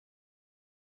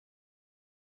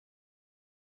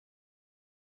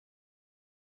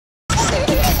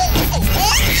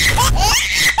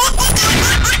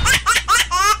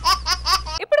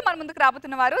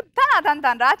రాబోతున్న వారు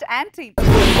Dhanraj and team.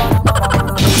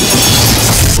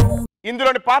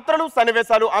 ఇందులోని పాత్రలు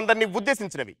సన్నివేశాలు అందరినీ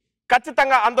ఉద్దేశించినవి,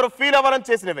 ఖచ్చితంగా అందరూ ఫీల్ అవ్వాలని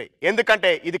చేసినవి.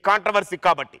 ఎందుకంటే ఇది కాంట్రవర్సీ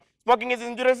కాబట్టి. Smoking is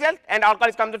injurious health and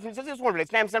alcohol is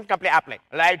complete apply.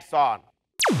 Lights on.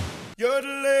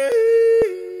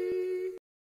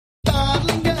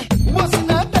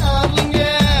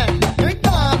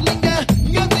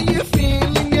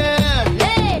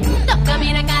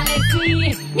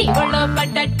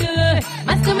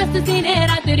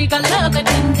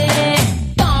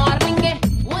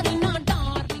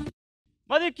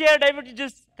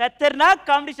 Khatarnak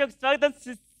comedy షోకి స్వాగతం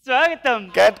స్వాగతం.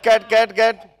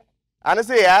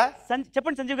 అనసూయ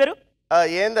చెప్పండి సంజీవ్ గారు.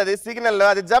 ఏంది అది సిగ్నల్?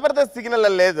 అది జబర్దస్త్ సిగ్నల్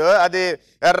లేదు, అది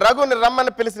రఘుని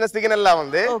రమ్మని పిలిచిన సిగ్నల్ లా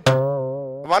ఉంది.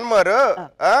 One more.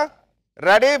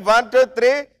 Ready 1 2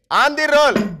 3 on the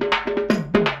role.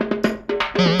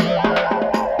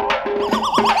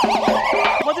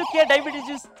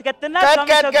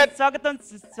 స్వాగతం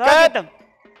స్వాగతం.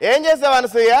 ఏం చేసావు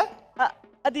అనసూయ?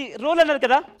 అది రోల్ అన్నారు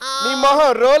కదా. నీ మొహం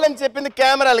రోల్ అని చెప్పింది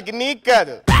కెమెరాలకి, నీకు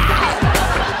కాదు.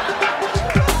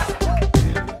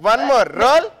 One more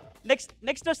role.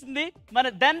 నెక్స్ట్ వస్తుంది మన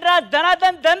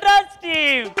ధనరాజ్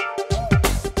టీమ్.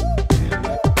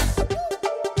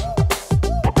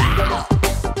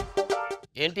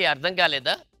 ఏంటి అర్థం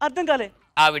కాలేదా? అర్థం కాలే.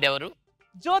 ఆవిడెవరు?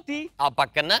 జ్యోతి. ఆ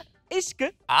పక్కన ఇష్క్.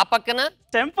 ఆ పక్కన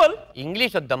టెంపుల్.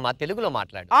 ఇంగ్లీష్ వద్దమ్మా, తెలుగులో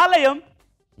మాట్లాడు. ఆలయం.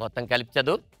 మొత్తం కలిపి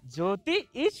చదువు. జ్యోతి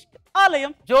ఇష్క్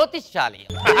ఆలయం. జ్యోతిష్యాలయం.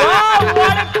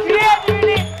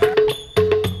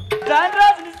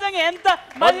 ఎంత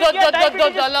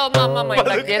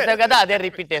చేసావు కదా, అదే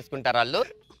రిపీట్ చేసుకుంటారు వాళ్ళు.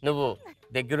 నువ్వు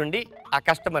దగ్గరుండి ఆ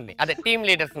కస్టమర్ని, అదే టీమ్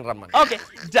లీడర్స్ రమ్మని. ఓకే.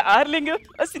 డార్లింగ్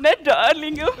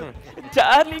డార్లింగ్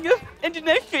డార్లింగ్ ఏంటి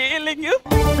ఫీలింగ్.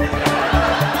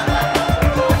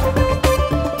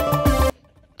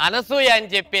 అనసూయ అని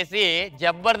చెప్పేసి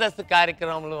జబర్దస్త్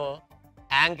కార్యక్రమంలో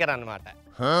యాంకర్ అన్నమాట.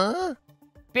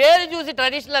 పేరు చూసి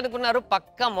ట్రెడిషనల్ అనుకున్నారు,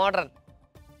 పక్కా మోడర్న్.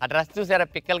 ఆ డ్రెస్ చూసారా,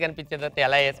 పిక్కలు కనిపించే తర్వాత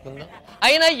ఎలా వేసుకుందో.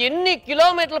 అయినా ఎన్ని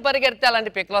కిలోమీటర్లు పరిగెడితే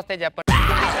అలాంటి పిక్కలు వస్తాయి చెప్పండి.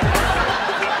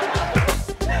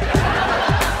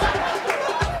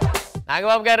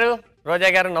 నాగబాబు గారు, రోజా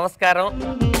గారు నమస్కారం.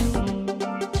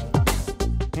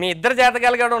 మీ ఇద్దరు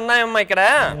జాతకాలు కూడా ఉన్నాయమ్మా ఇక్కడ.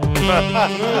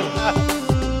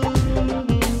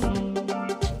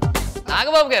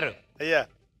 నాగబాబు గారు, అయ్యా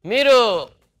మీరు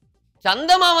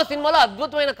చందమామ సినిమాలో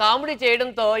అద్భుతమైన కామెడీ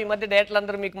చేయడంతో ఈ మధ్య డేట్లు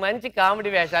అందరూ మీకు మంచి కామెడీ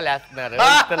వేషాలు వేస్తున్నారు.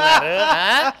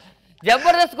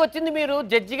 జబర్దస్త్కి వచ్చింది మీరు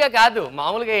జడ్జిగా కాదు,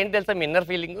 మామూలుగా ఏం తెలుసా మీ ఇన్నర్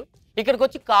ఫీలింగ్, ఇక్కడికి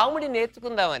వచ్చి కామెడీ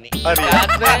నేర్చుకుందామని.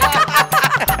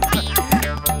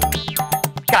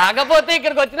 కాకపోతే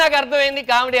ఇక్కడికి వచ్చి నాకు అర్థమైంది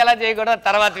కామెడీ ఎలా చేయకూడదు,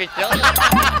 తర్వాత విషయం.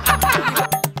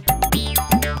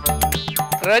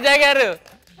 రోజా గారు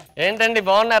ఏంటండి,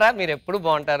 బాగున్నారా? మీరు ఎప్పుడు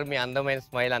బాగుంటారు, మీ అందమైన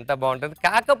స్మైల్ అంతా బాగుంటుంది.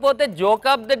 కాకపోతే జోక్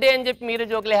ఆఫ్ ద డే అని చెప్పి మీరు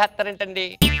జోకులు వేస్తారేంటండి?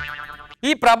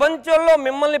 ఈ ప్రపంచంలో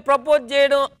మిమ్మల్ని ప్రపోజ్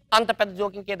చేయడం అంత పెద్ద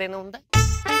జోక్ ఇంకేదైనా ఉందా?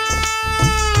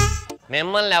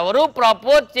 మిమ్మల్ని ఎవరూ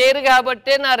ప్రపోజ్ చేయరు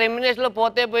కాబట్టే నా రెమ్యునేషన్ లో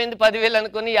పోతే పోయింది 10,000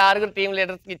 అనుకుని 6 టీమ్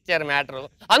లీడర్స్కి ఇచ్చారు మ్యాటర్.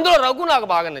 అందులో రఘు నాకు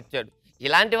బాగా నచ్చాడు.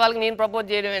 ఇలాంటి వాళ్ళకి నేను ప్రపోజ్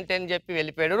చేయడం ఏంటి అని చెప్పి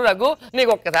వెళ్ళిపోయాడు. రఘు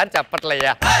నీకు ఒక్కసారి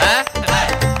చెప్పట్లయ్యా.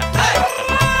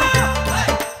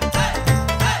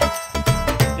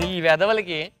 ఈ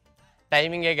వెధవలకి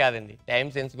టైమింగే కాదండి, టైం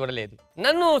సెన్స్ కూడా లేదు.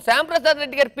 నన్ను శ్యాంప్రసాద్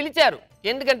రెడ్డి గారు పిలిచారు.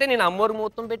 ఎందుకంటే నేను అమ్మోరు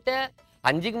ముహూర్తం పెట్టా,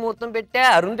 అంజికి ముహూర్తం పెట్టా,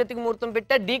 అరుంధతికి ముహూర్తం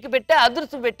పెట్టా, డీకి పెట్టా,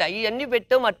 అదృష్టం పెట్టా. ఇవన్నీ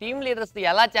పెట్టా. మా టీం లీడర్స్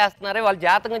ఎలా చేస్తున్నారో వాళ్ళ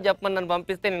జాతకం చెప్పమని నన్ను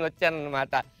పంపిస్తే నేను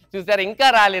వచ్చానన్నమాట. చూసారు, ఇంకా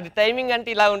రాలేదు. టైమింగ్ అంటే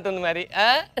ఇలా ఉంటుంది మరి.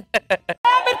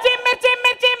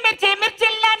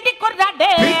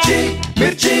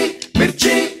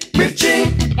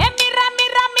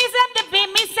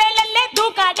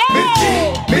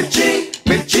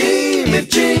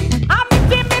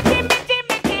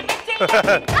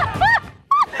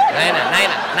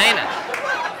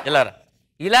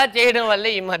 ఇలా చేయడం వల్ల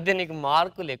ఈ మధ్య నీకు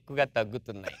మార్కులు ఎక్కువగా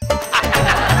తగ్గుతున్నాయి.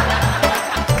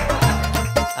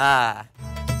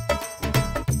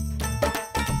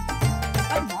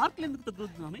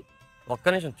 ఒక్క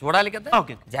నిమిషం చూడాలి కదా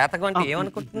జాతకం అంటే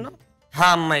ఏమనుకుంటున్నావు?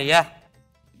 అమ్మయ్యా,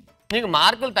 నీకు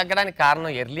మార్కులు తగ్గడానికి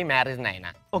కారణం ఎర్లీ మ్యారేజ్ నాయన.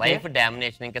 వైఫ్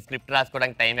డామినేషన్, ఇంకా స్క్రిప్ట్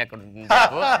రాసుకోవడానికి టైం ఎక్కడ ఉంటుంది?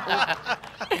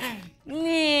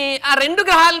 ఆ 2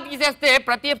 గ్రహాలు తీసేస్తే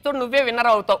ప్రతి ఎపిసోడ్ నువ్వే విన్నర్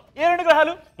అవుతావు. ఏ 2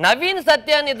 గ్రహాలు? నవీన్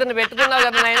సత్యాన్ని ఇద్దరిని పెట్టుకున్నావు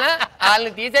కదా నాయన,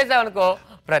 వాళ్ళని తీసేసావు అనుకో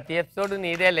ప్రతి ఎపిసోడ్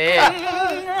నీదేలే.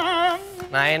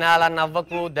 నాయన అలా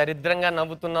నవ్వకు, దరిద్రంగా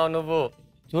నవ్వుతున్నావు నువ్వు.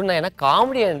 చూడు నాయన,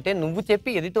 కామెడీ అంటే నువ్వు చెప్పి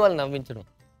ఎదుటి వాళ్ళు నవ్వించడం.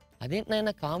 అదేంటి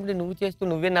నాయన, కామెడీ నువ్వు చేస్తూ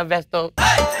నువ్వే నవ్వేస్తావు.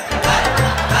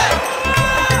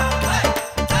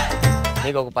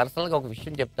 నీకు ఒక పర్సనల్గా ఒక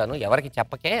విషయం చెప్తాను, ఎవరికి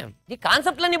చెప్పకే. ఈ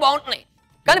కాన్సెప్ట్లన్నీ బాగుంటున్నాయి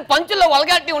కానీ పంచుల్లో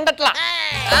వల్గారిటీ ఉండట్లా.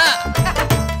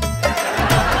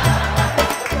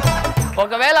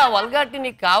 ఒకవేళ ఆ వల్గారిటీ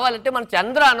నీకు కావాలంటే మన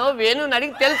చంద్రానో వేణుని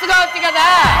అడిగి తెలుసుకోవచ్చు కదా.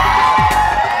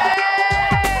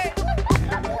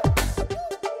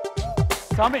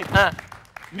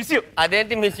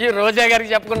 అదేంటి మిస్ యూ రోజా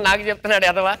గారికి చెప్పుకుని నాకు చెప్తున్నాడు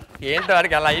ఎదవా. ఏంటో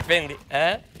వాడికి అలా అయిపోయింది.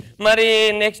 మరి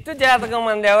నెక్స్ట్ జాతకం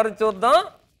మంది ఎవరు చూద్దాం.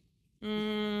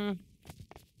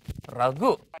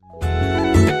 రఘు.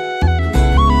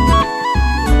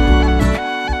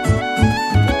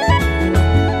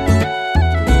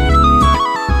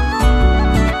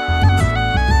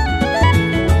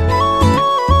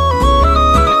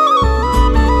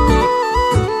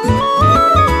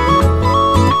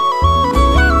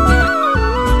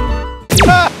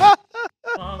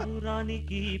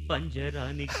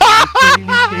 పంజరానికి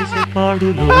పాడు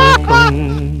లోకం.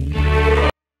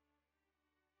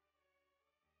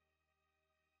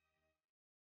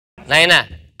 నాయనా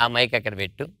ఆ మైక్ అక్కడ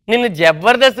పెట్టు. నిన్ను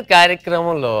జబర్దస్త్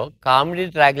కార్యక్రమంలో కామెడీ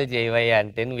ట్రాక్లు చేయవయ్యా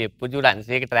అంటే నువ్వు ఎప్పుడు చూడు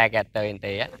అన్సేక ట్రాక్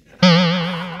వేస్తావేంటయ్యా.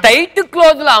 టైట్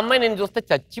క్లోజ్ లో అమ్మాయి నేను చూస్తే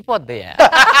చచ్చిపోద్దయ్యా.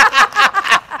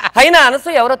 అయినా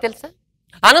అనసూయ ఎవరో తెలుసా?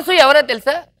 అనసూయ ఎవరో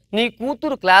తెలుసా? నీ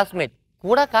కూతురు క్లాస్మేట్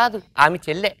కూడా కాదు, ఆమె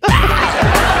చెల్లె.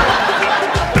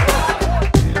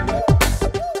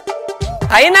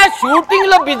 అయినా షూటింగ్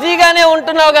లో బిజీగానే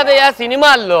ఉంటున్నావు కదయ్యా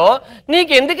సినిమాల్లో,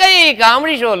 నీకు ఎందుకయ్యా ఈ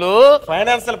కామెడీ షోలు?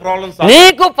 Financial problems.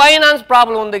 నీకు ఫైనాన్స్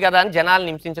ప్రాబ్లం ఉంది కదా అని జనాలు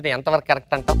హింసించడం ఎంతవరకు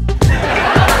కరెక్ట్ అంటావు?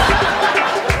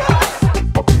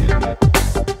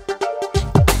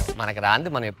 మనకు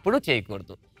రాంది మనం ఎప్పుడూ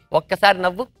చేయకూడదు. ఒక్కసారి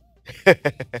నవ్వు.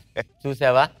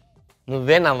 చూసావా,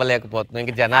 నువ్వే నవ్వలేకపోతున్నావు,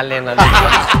 ఇంక జనాలే నవ్వు.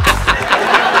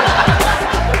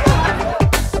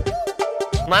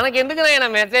 మనకెందుకు నాయన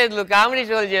మెసేజ్లు కామెడీ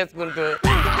షోలు చేసుకుంటూ?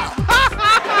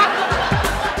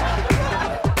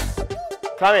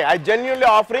 Swami, I genuinely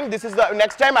offering. This is the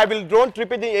next time I will don't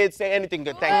repeat say anything.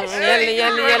 Thank you.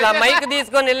 Mic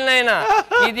తీసుకొని వెళ్ళినాయన.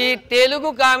 ఇది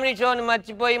తెలుగు కామెడీ షోని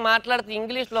మర్చిపోయి మాట్లాడుతూ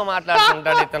ఇంగ్లీష్ లో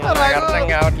మాట్లాడుతుంటాడు ఇతను. నాకు అర్థం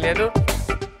కావట్లేదు.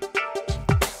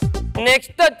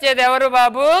 నెక్స్ట్ వచ్చేది ఎవరు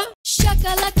బాబు?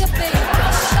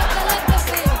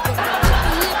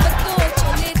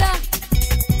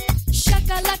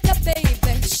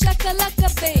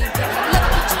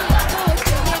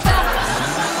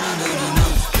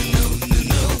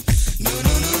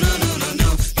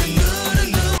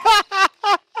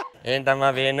 ఏంటమ్మా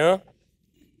వేణు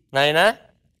నాయనా,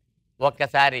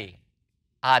 ఒక్కసారి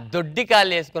ఆ దొడ్డి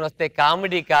కాళ్ళు వేసుకుని వస్తే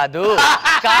కామెడీ కాదు.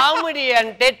 కామెడీ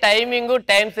అంటే టైమింగ్,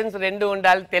 టైం సెన్స్ రెండు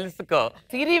ఉండాలి, తెలుసుకో.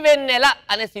 సిరివెన్నెల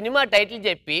అనే సినిమా టైటిల్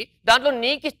చెప్పి దాంట్లో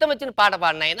నీకు ఇష్టం వచ్చిన పాట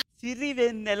పాడు నాయనా.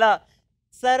 సిరివెన్నెల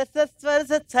సరస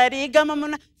స్వరస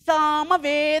సరిగమమున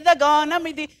సామవేద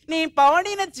గానమిది నీ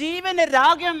పాడిన జీవన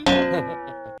రాగం.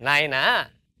 నాయనా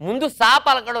ముందు సా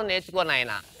పలకడం నేర్చుకో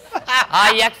నాయనా. ఆ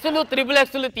ఎక్స్లు త్రిబుల్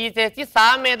ఎక్స్లు తీసేసి సా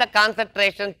మీద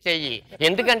కాన్సన్ట్రేషన్ చెయ్యి.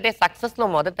 ఎందుకంటే సక్సెస్ లో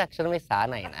మొదటి అక్షరమే సా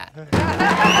నాయనా.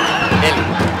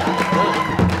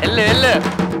 వెళ్ళు వెళ్ళు.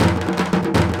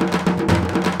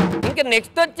 ఇంకా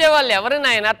నెక్స్ట్ వచ్చే వాళ్ళు ఎవరు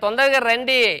నాయనా? తొందరగా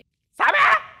రండి.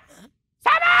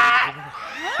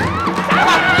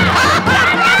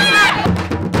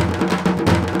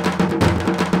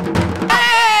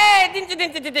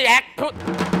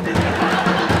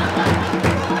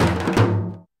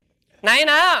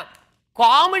 నాయనా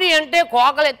కామెడీ అంటే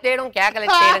కోకలు ఎత్తేయడం కేకలు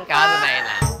ఎత్తేయడం కాదు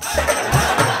నాయనా.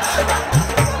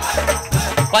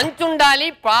 పంచ్ ఉండాలి,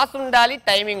 పాస్ ఉండాలి,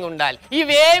 టైమింగ్ ఉండాలి.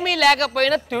 ఇవేమీ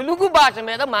లేకపోయినా తెలుగు భాష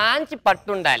మీద మంచి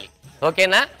పట్టు ఉండాలి.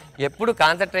 ఓకేనా? ఎప్పుడు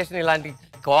కాన్సన్ట్రేషన్ ఇలాంటి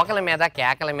కోకల మీద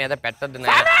కేకల మీద పెట్టద్దు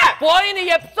నాయనా. పోయిన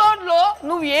ఎపిసోడ్ లో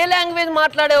నువ్వు ఏ లాంగ్వేజ్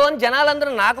మాట్లాడావు అని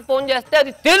జనాలందరూ నాకు ఫోన్ చేస్తే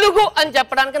అది తెలుగు అని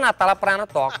చెప్పడానికి నా తల ప్రాణం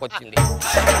తోకొచ్చింది.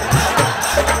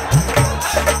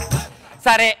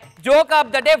 సరే, జోక్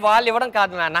ఆఫ్ ద డే వాళ్ళు ఇవ్వడం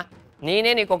కాదు నాన్న,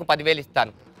 నేనే నీకు ఒక 10,000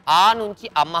 ఇస్తాను. ఆ నుంచి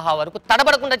అమ్మహ వరకు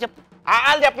తడబడకుండా చెప్పు.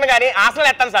 చెప్పను కానీ ఆసనాలు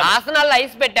ఎత్తాను సార్. ఆసనాల్లో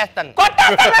ఐస్ పెట్టేస్తాను,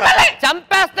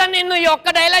 చంపేస్తాను నిన్ను. ఈ ఒక్క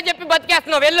డైలాగ్ చెప్పి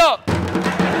బతికేస్తున్నావు. వెళ్ళు.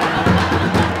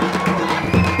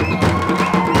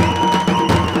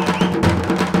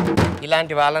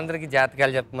 ఇలాంటి వాళ్ళందరికీ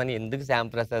జాతకాలు చెప్పమని ఎందుకు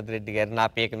శ్యాంప్రసాద్ రెడ్డి గారు నా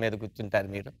పీక మీద కూర్చుంటారు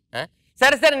మీరు?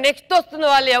 సరే సరే, నెక్స్ట్ వస్తున్న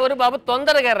వాళ్ళు ఎవరు బాబు?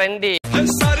 తొందరగా రండి.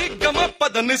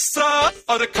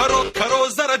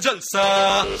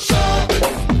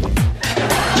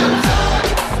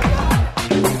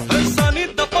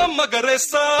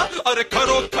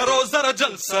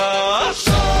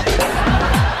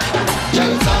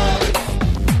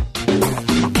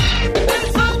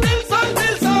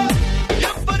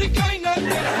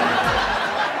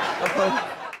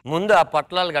 ముందు ఆ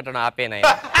పొట్లాలు కట్టడం ఆపేనాయి.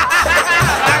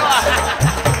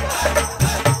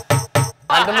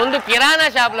 అంతకుముందు కిరాణా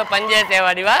షాప్ లో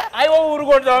పనిచేసేవాడివా? అయ్యో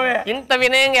ఊరుకోండి స్వామి. ఇంత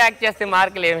వినయంగా యాక్ట్ చేస్తే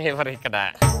మార్కులు ఏమి ఇవ్వరు ఇక్కడ.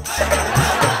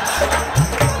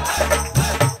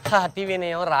 అతి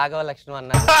వినయం రాఘవ లక్షణం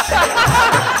అన్నారు.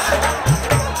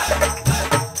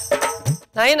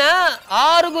 ఆయన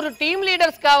 6 టీమ్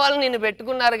లీడర్స్ కావాలని నిన్ను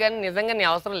పెట్టుకున్నారు, కానీ నిజంగా నీ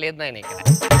అవసరం లేదు నాయన ఇక్కడ.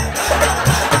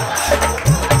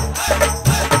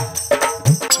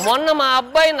 మొన్న మా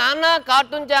అబ్బాయి నాన్న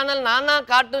కార్టూన్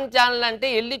ఛానల్ అంటే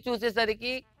వెళ్ళి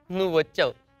చూసేసరికి నువ్వు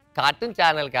వచ్చావు. కార్టూన్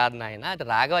ఛానల్ కాదు నాయన, అది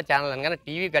రాఘవ ఛానల్ అనగానే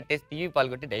టీవీ కట్టేసి టీవీ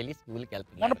పాల్గొట్టి డైలీ స్కూల్కి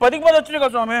వెళ్తున్నావు. మొన్న 10కి 10 వచ్చినాయి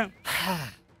కదా స్వామి.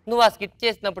 నువ్వు ఆ స్కిట్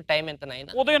చేసినప్పుడు టైం ఎంత నాయన?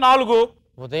 ఉదయం 4.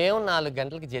 ఉదయం 4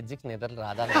 గంటలకి జడ్జికి నిద్రలు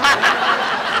రాదా?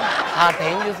 ఆ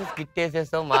టైం చూసి స్కిట్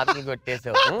వేసేసావు, మార్కులు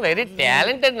కొట్టేసావు. వెరీ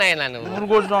టాలెంటెడ్ నాయన నువ్వు.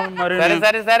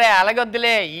 సరే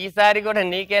అలాగొద్దులే, ఈసారి కూడా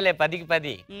నీకేలే 10కి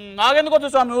 10. నాకెందుకు వచ్చు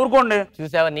స్వామి, ఊరుకోండి.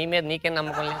 చూసావా, నీ మీద నీకే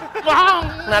నమ్మకం లేదు.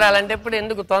 మరి అలాంటి ఎప్పుడు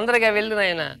ఎందుకు, తొందరగా వెళ్ళు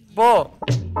నాయన పో.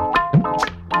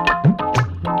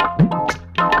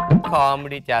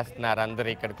 కామెడీ చేస్తున్నారు అందరు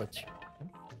ఇక్కడికి వచ్చి.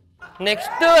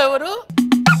 నెక్స్ట్ ఎవరు?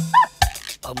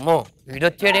 అమ్మో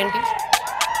వీడొచ్చాడేంటి?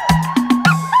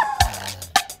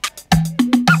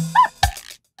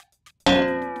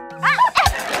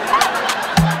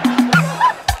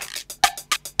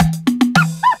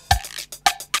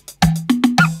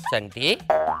 చంటి,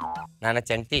 నాన్న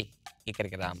చంటి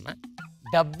ఇక్కడికి రా అమ్మ.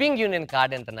 డబ్బింగ్ యూనియన్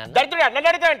కార్డ్ ఎంత నాన్న?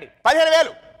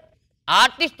 15,000.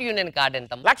 ఆర్టిస్ట్ యూనియన్ కార్డ్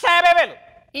ఎంత? 1,50,000.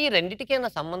 ఈ రెండిటికైనా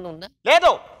సంబంధం ఉందా?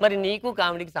 లేదు. మరి నీకు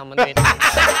కామెడీకి సంబంధం ఏంటి?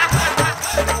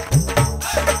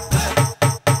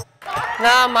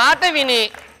 నా మాట విని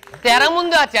తెర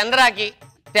ముందు ఆ చంద్రాకి,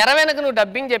 తెర వెనక నువ్వు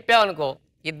డబ్బింగ్ చెప్పావు అనుకో,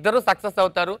 ఇద్దరు సక్సెస్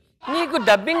అవుతారు. నీకు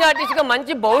డబ్బింగ్ ఆర్టిస్ట్ గా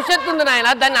మంచి భవిష్యత్తు ఉంది నాయన,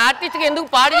 దాన్ని ఆర్టిస్ట్ గా ఎందుకు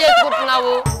పాడు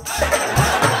చేసుకుంటున్నావు?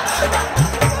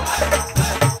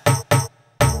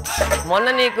 మొన్న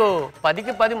నీకు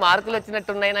 10కి 10 మార్కులు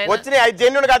వచ్చినట్టున్నాయి నాయన. వచ్చినాయి, అది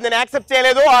జెన్యూన్ కాదు, నేను యాక్సెప్ట్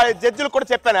చేయలేదు. ఆ జడ్జిలు కూడా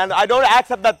చెప్పాను, ఐ డోంట్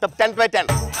యాక్సెప్ట్ దట్ 10/10.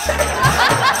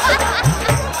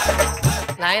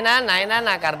 నాయనా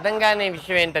నాకు అర్థం కాని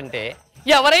విషయం ఏంటంటే,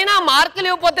 ఎవరైనా మార్కులు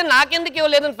ఇవ్వకపోతే నాకెందుకు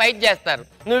ఇవ్వలేదని ఫైట్ చేస్తారు.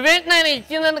 నువ్వేంటి నాయన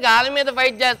ఇచ్చినందుకు వాళ్ళ మీద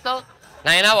ఫైట్ చేస్తావు?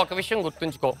 నాయనా ఒక విషయం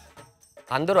గుర్తుంచుకో,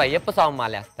 అందరూ అయ్యప్ప స్వామి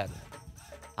మాలేస్తారు,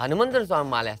 హనుమంతుడి స్వామి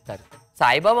మాలేస్తారు,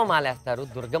 సాయిబాబా మాలేస్తారు,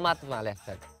 దుర్గమాత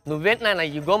మాలేస్తారు. నువ్వేంటి నాయన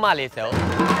యుగో మాలేసావు?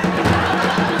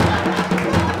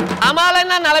 ఆ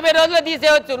మాలైనా 40 రోజులు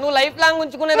తీసేయచ్చు, నువ్వు లైఫ్ లాంగ్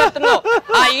ఉంచుకునేది వస్తున్నావు.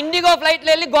 ఆ ఇండిగో ఫ్లైట్లో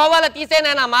వెళ్ళి గోవాలో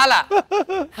తీసేనాయన మాల.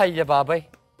 అయ్య బాబాయ్,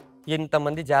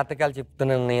 ఎంతమంది జాతకాలు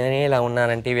చెప్తున్నాను, నేనే ఇలా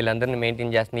ఉన్నానంటే వీళ్ళందరినీ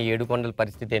మెయింటైన్ చేస్తున్న 7 కొండల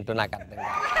పరిస్థితి ఏంటో నాకు అర్థం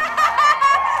కాదు.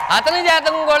 అతని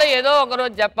జాతకం కూడా ఏదో ఒక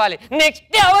రోజు చెప్పాలి.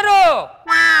 నెక్స్ట్ ఎవరు?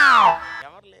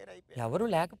 ఎవరు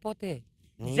లేకపోతే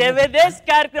జబర్దస్త్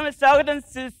కార్యక్రమం స్వాగతం.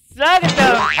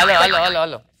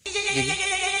 హలో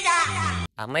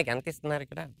అమ్మాయికి ఎంత ఇస్తున్నారు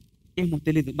ఇక్కడ? ఏమో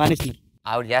తెలీదు, మానేసినారు.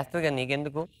 ఆవిడ చేస్తుంది కదా,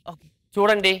 నీకెందుకు?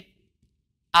 చూడండి,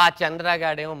 ఆ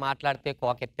చంద్రగాడేమో మాట్లాడితే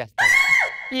కోకెత్తేస్తాడు,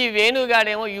 ఈ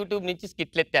వేణుగాడేమో యూట్యూబ్ నుంచి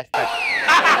స్కిట్లు ఎత్తేస్తాడు.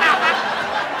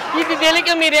 ఇది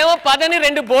తెలియక మీరేమో 10 అని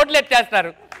 2 బోర్డులు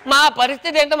ఎత్తేస్తారు. మా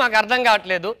పరిస్థితి ఏంటో మాకు అర్థం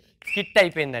కావట్లేదు. స్కిట్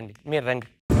అయిపోయిందండి, మీరు రండి.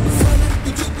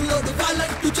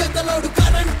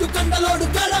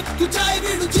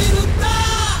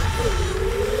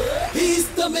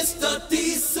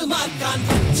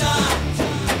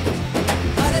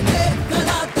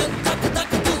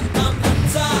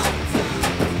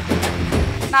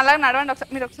 అలాగే నడవండి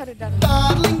ఒకసారి, మీరు ఒకసారి ఇద్దారు.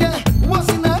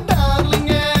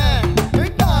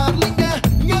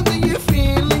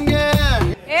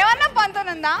 ఏమన్నా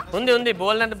పంతనుందా? ఉంది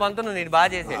బోల్నంత పంతను నేను బాగా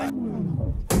చేసేది.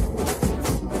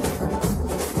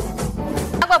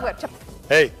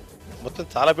 మొత్తం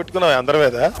చాలా పెట్టుకున్నావు అందరి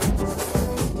మీద.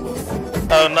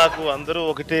 నాకు అందరూ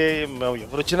ఒకటే,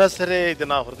 ఎవరు వచ్చినా సరే ఇది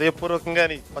నా హృదయపూర్వకంగా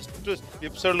ఫస్ట్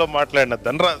ఎపిసోడ్ లో మాట్లాడిన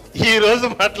ధనరాజ్, ఈ రోజు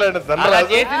మాట్లాడిన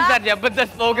ధనరాజ్ సార్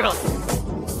జబర్దస్త్ ప్రోగ్రామ్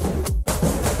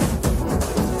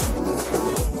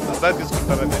అలా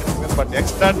తీసుకుంటారని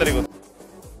ఎక్స్ట్రాడనరీ ఉంది.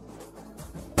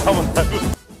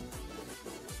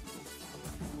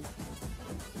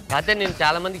 అయితే నేను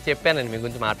చాలా మందికి చెప్పానండి మీ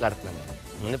గురించి మాట్లాడుతున్నాను.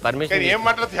 పర్మిషన్ ఏం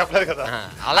మాట్లాడితే చెప్పలేదు కదా,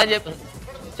 అలా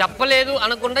చెప్పలేదు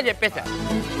అనకుండా చెప్పేశా.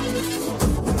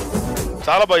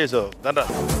 చాలా బాగా చేసావు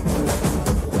ధనరాజ్.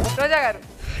 రోజా గారు,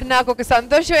 నాకు ఒక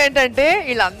సంతోషం ఏంటంటే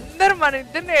వీళ్ళందరూ మన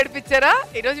ఇద్దరిని ఏడిపించారా,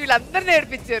 ఈరోజు వీళ్ళందరిని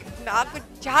ఏడిపించారు. నాకు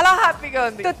చాలా హ్యాపీగా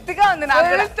ఉంది, తృప్తిగా ఉంది,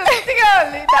 నాకు తృప్తిగా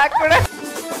ఉంది నాకు కూడా.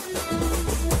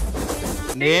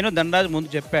 నేను ధనరాజ్ ముందు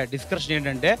చెప్పా, డిస్కషన్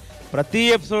ఏంటంటే ప్రతి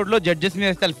ఎపిసోడ్ లో జడ్జెస్ మీద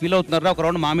వేస్తే ఫీల్ అవుతున్నారు, ఒక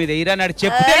రౌండ్ మా మీద ఎయిరా అని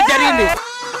చెప్తే జరిగింది.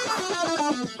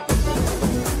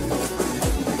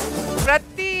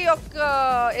 ప్రతి ఒక్క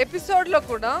ఎపిసోడ్ లో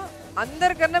కూడా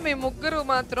అందరికన్నా మీ ముగ్గురు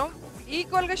మాత్రం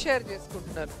ఈక్వల్ గా షేర్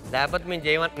చేసుకుంటున్నారు. లేకపోతే మేము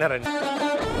చేయమంటున్నారండి.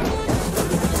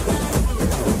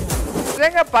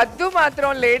 నిజంగా పద్దు మాత్రం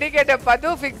లేడీ గెటప్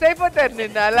పద్దు ఫిక్స్ అయిపోతారు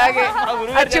నిన్న అలాగే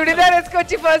ఆ చుడిదార్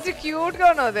వేసుకొచ్చి ఫస్ట్ క్యూట్ గా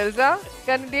ఉన్నావు తెలుసా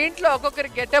కానీ దీంట్లో ఒక్కొక్కరి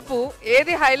గెటప్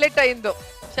ఏది హైలైట్ అయిందో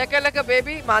శకలక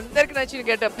బేబీ మా అందరికి నచ్చిన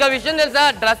గెటప్ ఒక విషయం తెలుసా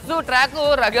డ్రెస్ ట్రాక్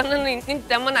రగన్న ఇంటి నుంచి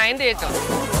తెమ్మని ఆయన చేసాం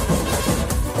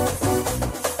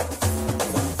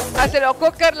అసలు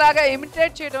ఒక్కొక్కరి లాగా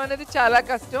ఇమిటేట్ చేయడం అనేది చాలా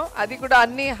కష్టం అది కూడా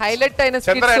అన్ని హైలైట్ అయిన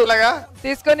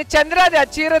తీసుకొని చంద్రాది ఆ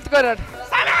చీర ఎత్తుకున్నాడు